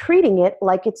stop treating it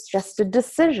like it's just a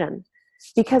decision,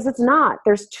 because it's not.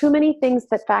 There's too many things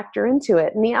that factor into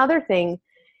it. And the other thing,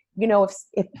 if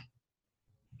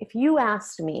you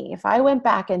asked me, if I went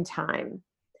back in time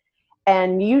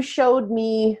and you showed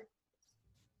me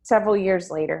several years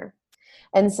later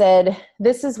and said,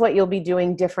 this is what you'll be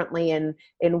doing differently in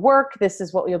work. This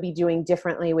is what you'll be doing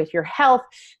differently with your health.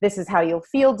 This is how you'll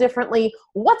feel differently.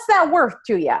 What's that worth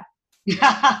to you?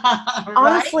 Right?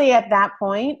 Honestly, at that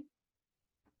point,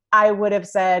 I would have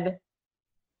said,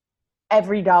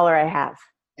 every dollar I have.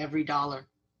 Every dollar.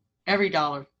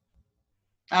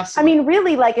 Absolutely.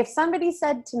 Really, if somebody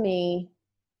said to me,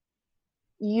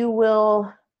 you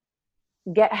will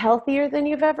get healthier than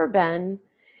you've ever been,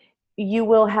 you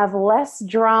will have less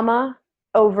drama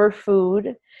over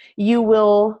food, you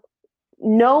will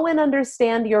know and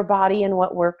understand your body and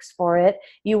what works for it,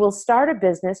 you will start a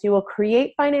business, you will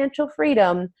create financial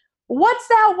freedom, what's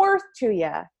that worth to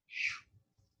you?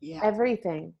 Yeah.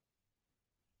 Everything.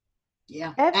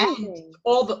 Yeah. Everything. And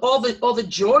all the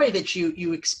joy that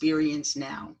you experience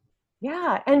now.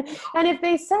 Yeah. And if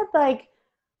they said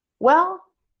well,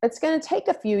 it's going to take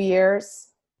a few years,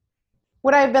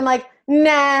 would I have been like,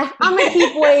 nah, I'm going to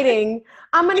keep waiting.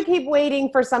 I'm going to keep waiting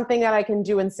for something that I can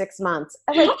do in 6 months.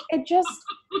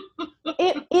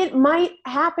 It might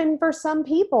happen for some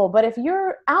people, but if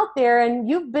you're out there and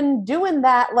you've been doing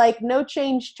that, no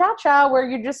change cha-cha, where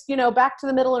you're just, back to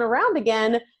the middle and around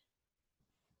again,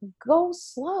 go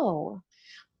slow.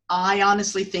 I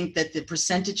honestly think that the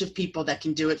percentage of people that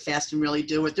can do it fast and really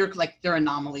do it, they're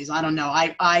anomalies. I don't know.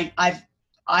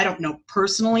 I don't know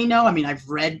personally know. I've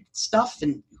read stuff,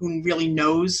 and who really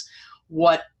knows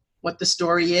what the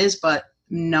story is, but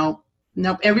no,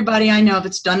 everybody I know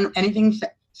that's done anything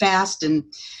fast and,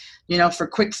 for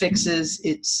quick fixes,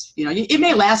 it's, it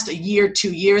may last a year,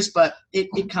 2 years, but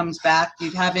it comes back.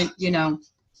 You haven't, And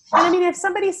if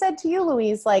somebody said to you,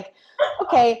 Louise,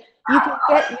 okay, you can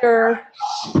get your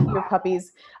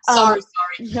puppies. Sorry.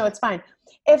 No, it's fine.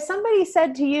 If somebody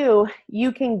said to you,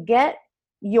 you can get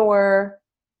your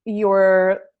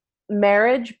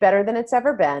marriage better than it's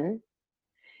ever been,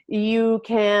 you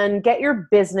can get your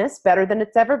business better than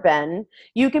it's ever been,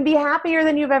 you can be happier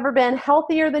than you've ever been,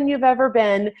 healthier than you've ever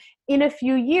been in a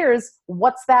few years,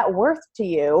 what's that worth to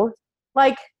you?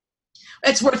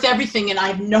 It's worth everything, and I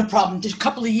have no problem. Just a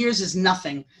couple of years is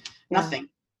nothing.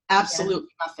 Absolutely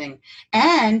nothing.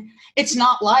 And it's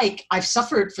not like I've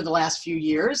suffered for the last few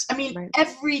years.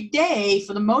 Every day,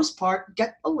 for the most part,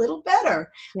 get a little better.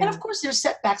 Yeah. And of course, there's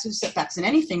setbacks in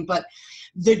anything, but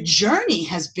the journey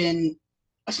has been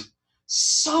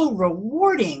so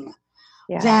rewarding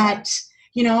that,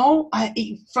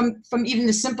 from even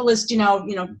the simplest,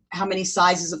 how many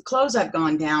sizes of clothes I've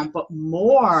gone down, but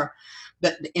more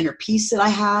the inner peace that I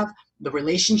have, the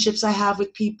relationships I have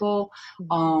with people,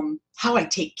 how I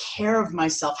take care of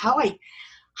myself, how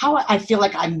I feel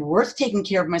like I'm worth taking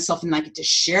care of myself, and I get to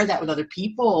share that with other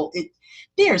people.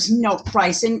 There's no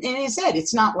price. And as I said,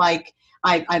 it's not like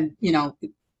I'm,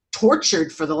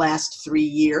 tortured for the last 3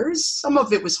 years. Some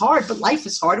of it was hard, but life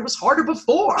is hard. It was harder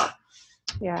before.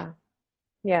 Yeah.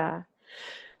 Yeah.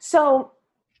 So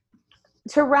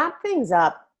to wrap things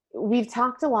up, we've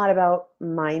talked a lot about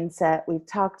mindset. We've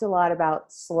talked a lot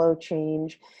about slow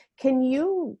change. Can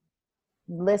you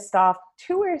list off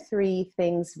 2 or 3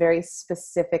 things very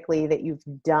specifically that you've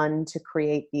done to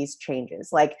create these changes?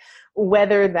 Like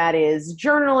whether that is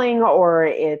journaling or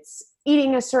it's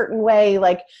eating a certain way,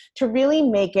 like to really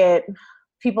make it,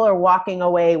 people are walking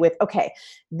away with, okay,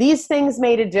 these things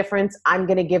made a difference. I'm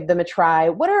going to give them a try.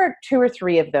 What are 2 or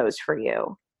 3 of those for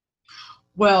you?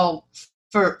 Well,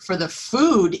 for the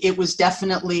food, it was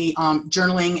definitely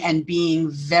journaling and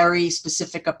being very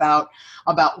specific about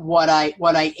what I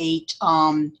ate,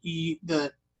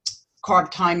 the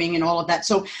carb timing and all of that.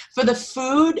 So for the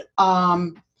food,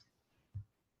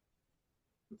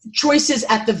 choices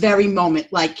at the very moment,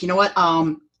 like, you know what,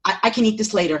 I can eat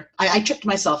this later. I tricked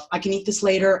myself. I can eat this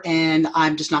later, and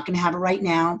I'm just not going to have it right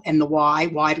now. And the why?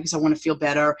 Because I want to feel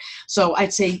better. So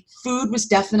I'd say food was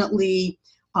definitely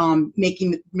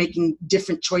making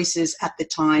different choices at the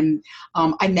time.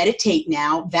 I meditate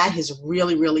now. That has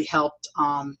really, really helped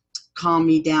calm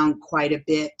me down quite a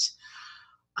bit.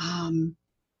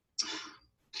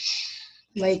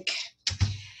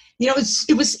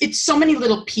 It's so many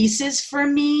little pieces for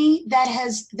me that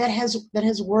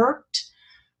has worked.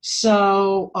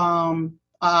 So I'm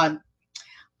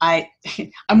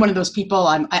one of those people.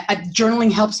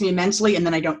 Journaling helps me immensely, and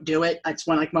then I don't do it. It's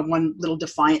my one little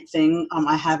defiant thing.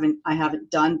 I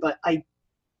haven't done, but I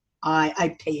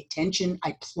pay attention.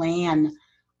 I plan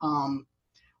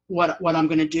what I'm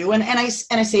going to do, and I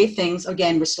say things.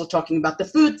 Again, we're still talking about the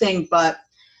food thing, but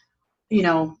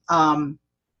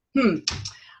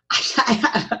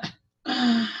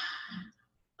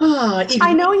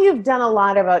I know you've done a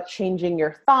lot about changing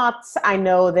your thoughts. I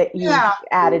know that you've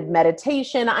added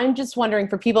meditation. I'm just wondering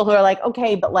for people who are like,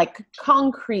 okay, but like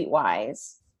concrete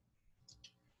wise,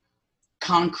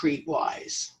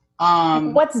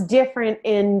 what's different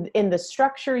in the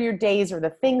structure of your days or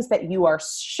the things that you are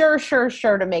sure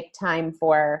to make time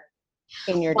for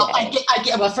in your day?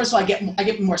 First of all, I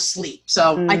get more sleep.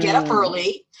 So I get up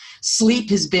early. Sleep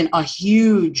has been a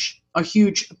huge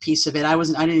piece of it. I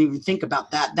didn't even think about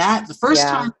that. The first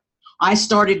time I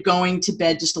started going to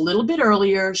bed just a little bit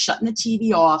earlier, shutting the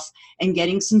TV off and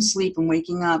getting some sleep and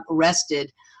waking up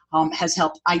rested has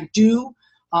helped. I do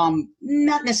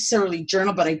not necessarily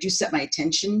journal, but I do set my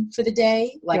attention for the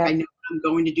day. I know what I'm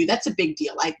going to do. That's a big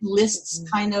deal. Like lists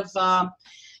kind of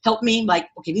help me. Like,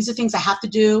 okay, these are things I have to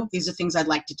do. These are things I'd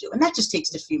like to do. And that just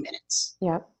takes a few minutes.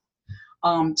 Yeah.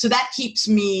 So that keeps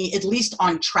me at least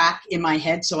on track in my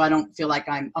head, so I don't feel like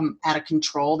I'm out of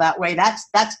control that way. That's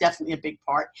definitely a big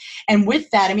part. And with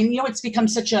that, it's become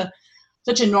such a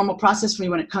normal process for me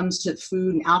when it comes to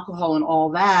food and alcohol and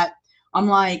all that. I'm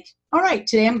like, all right,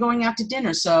 today I'm going out to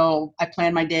dinner, so I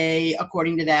plan my day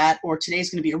according to that. Or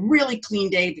today's going to be a really clean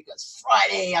day because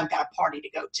Friday I've got a party to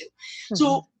go to. Mm-hmm.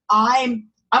 So I'm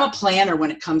a planner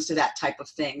when it comes to that type of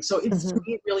thing. So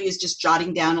it really is just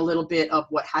jotting down a little bit of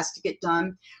what has to get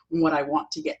done and what I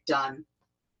want to get done.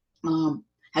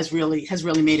 Has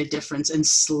really made a difference, and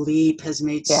sleep has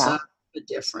made such a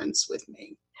difference with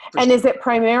me. And is it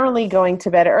primarily going to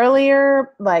bed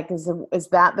earlier? Like, is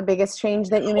that the biggest change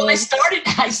that you made? Well, I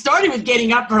started with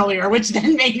getting up earlier, which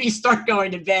then made me start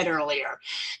going to bed earlier.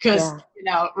 Because,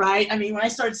 right? When I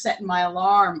started setting my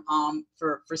alarm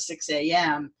for 6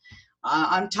 a.m.,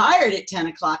 I'm tired at 10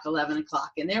 o'clock, 11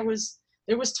 o'clock. And there was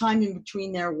time in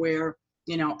between there where,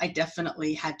 I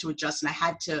definitely had to adjust, and I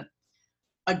had to,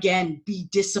 again, be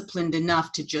disciplined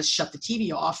enough to just shut the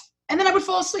TV off. And then I would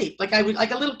fall asleep. Like a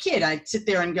little kid, I'd sit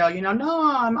there and go, no,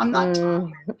 I'm not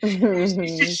tired.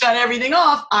 Just shut everything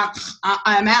off.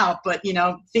 I'm out. But,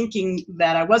 thinking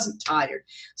that I wasn't tired.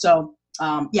 So,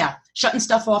 shutting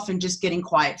stuff off and just getting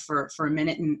quiet for a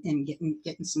minute and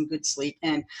getting some good sleep.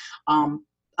 And,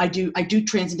 I do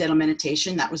transcendental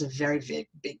meditation. That was a very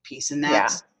big piece, and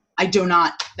that's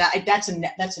that's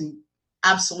an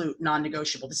absolute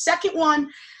non-negotiable. The second one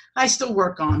I still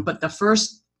work on, but the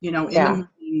first, in the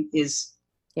morning is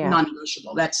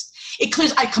non-negotiable. It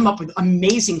clears. I come up with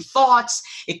amazing thoughts.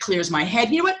 It clears my head.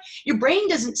 You know what? Your brain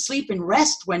doesn't sleep and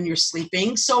rest when you're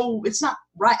sleeping, so it's not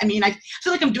right. I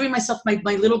feel like I'm doing myself, my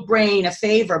little brain, a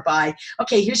favor by,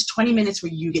 okay, here's 20 minutes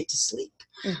where you get to sleep.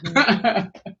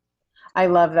 I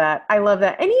love that.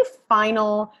 Any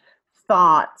final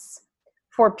thoughts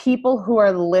for people who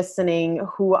are listening,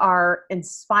 who are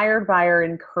inspired by or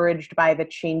encouraged by the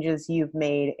changes you've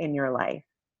made in your life?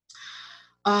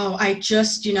 Oh, I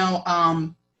just, I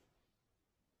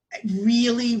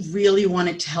really, really want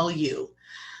to tell you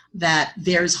that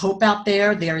there's hope out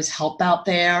there. There is help out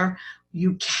there.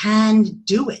 You can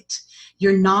do it.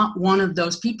 You're not one of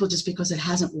those people just because it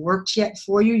hasn't worked yet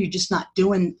for you. You're just not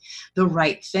doing the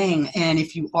right thing. And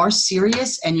if you are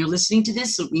serious and you're listening to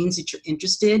this, so it means that you're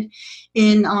interested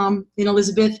in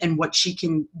Elizabeth and what she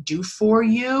can do for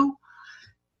you.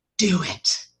 Do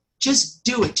it. Just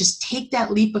do it. Just take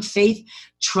that leap of faith.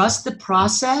 Trust the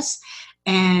process,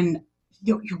 and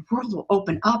your world will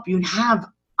open up.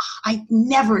 I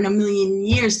never in a million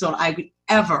years thought I would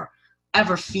ever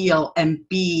feel and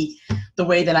be the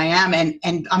way that I am.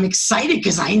 And I'm excited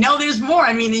because I know there's more.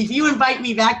 I mean, if you invite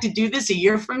me back to do this a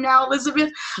year from now,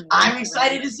 Elizabeth, I'm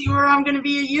excited to see where I'm going to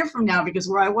be a year from now, because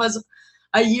where I was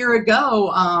a year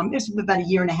ago, it was about a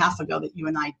year and a half ago that you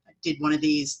and I did one of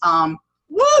these.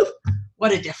 Woo!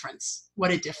 What a difference.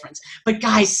 What a difference. But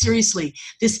guys, seriously,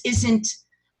 this isn't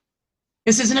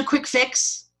a quick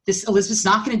fix. Elizabeth's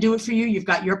not going to do it for you. You've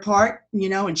got your part,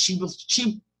 and she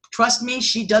trust me,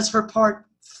 she does her part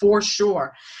for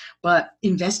sure. But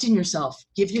invest in yourself.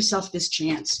 Give yourself this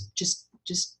chance. Just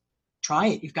try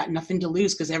it. You've got nothing to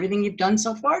lose, because everything you've done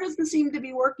so far doesn't seem to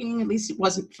be working. At least it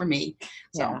wasn't for me.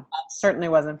 So yeah, certainly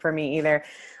wasn't for me either.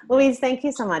 Louise, thank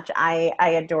you so much. I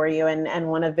adore you. And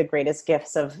one of the greatest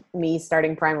gifts of me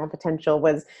starting Primal Potential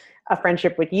was a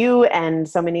friendship with you and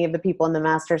so many of the people in the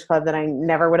Masters Club that I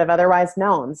never would have otherwise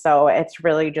known. So it's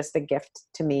really just a gift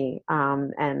to me.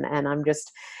 And I'm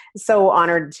just so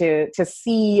honored to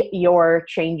see your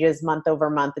changes month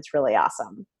over month. It's really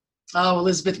awesome. Oh,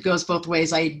 Elizabeth, it goes both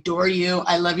ways. I adore you.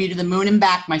 I love you to the moon and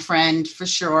back, my friend, for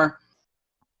sure.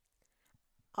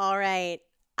 All right.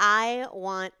 I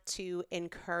want to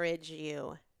encourage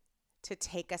you to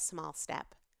take a small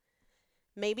step.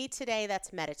 Maybe today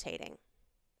that's meditating.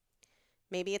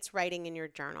 Maybe it's writing in your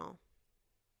journal.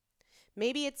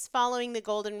 Maybe it's following the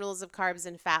golden rules of carbs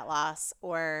and fat loss,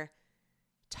 or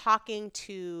talking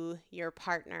to your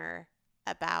partner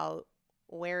about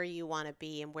where you want to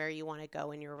be and where you want to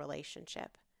go in your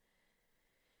relationship.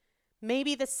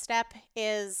 Maybe the step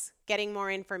is getting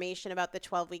more information about the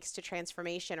 12 Weeks to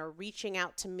Transformation, or reaching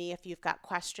out to me if you've got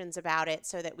questions about it,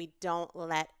 so that we don't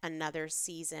let another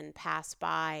season pass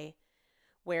by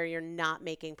where you're not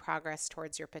making progress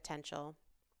towards your potential.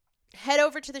 Head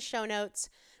over to the show notes,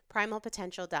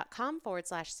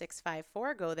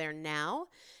 primalpotential.com/654. Go there now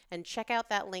and check out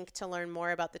that link to learn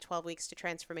more about the 12 Weeks to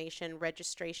Transformation.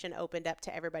 Registration opened up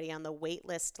to everybody on the wait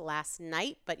list last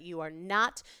night, but you are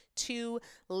not too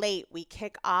late. We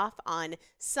kick off on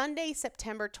Sunday,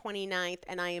 September 29th,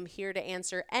 and I am here to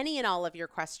answer any and all of your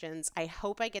questions. I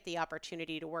hope I get the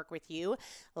opportunity to work with you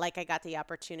like I got the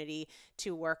opportunity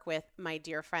to work with my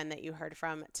dear friend that you heard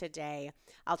from today.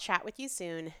 I'll chat with you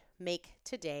soon. Make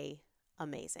today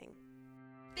amazing.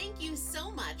 Thank you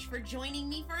so much for joining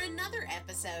me for another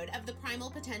episode of the Primal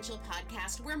Potential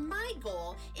Podcast, where my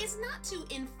goal is not to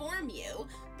inform you,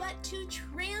 but to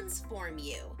transform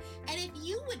you. And if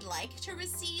you would like to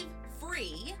receive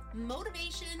free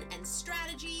motivation and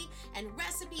strategy and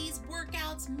recipes,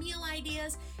 workouts, meal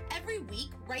ideas every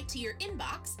week right to your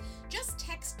inbox, just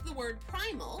text the word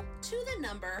primal to the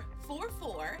number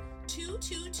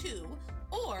 44222,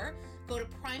 or go to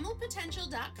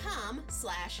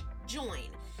primalpotential.com/join.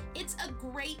 It's a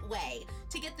great way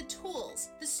to get the tools,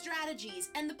 the strategies,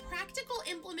 and the practical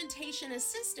implementation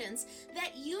assistance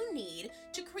that you need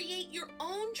to create your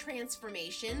own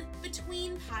transformation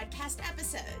between podcast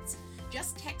episodes.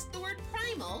 Just text the word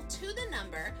primal to the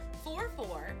number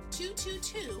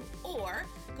 44222, or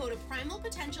go to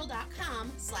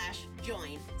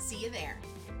primalpotential.com/join. See you there.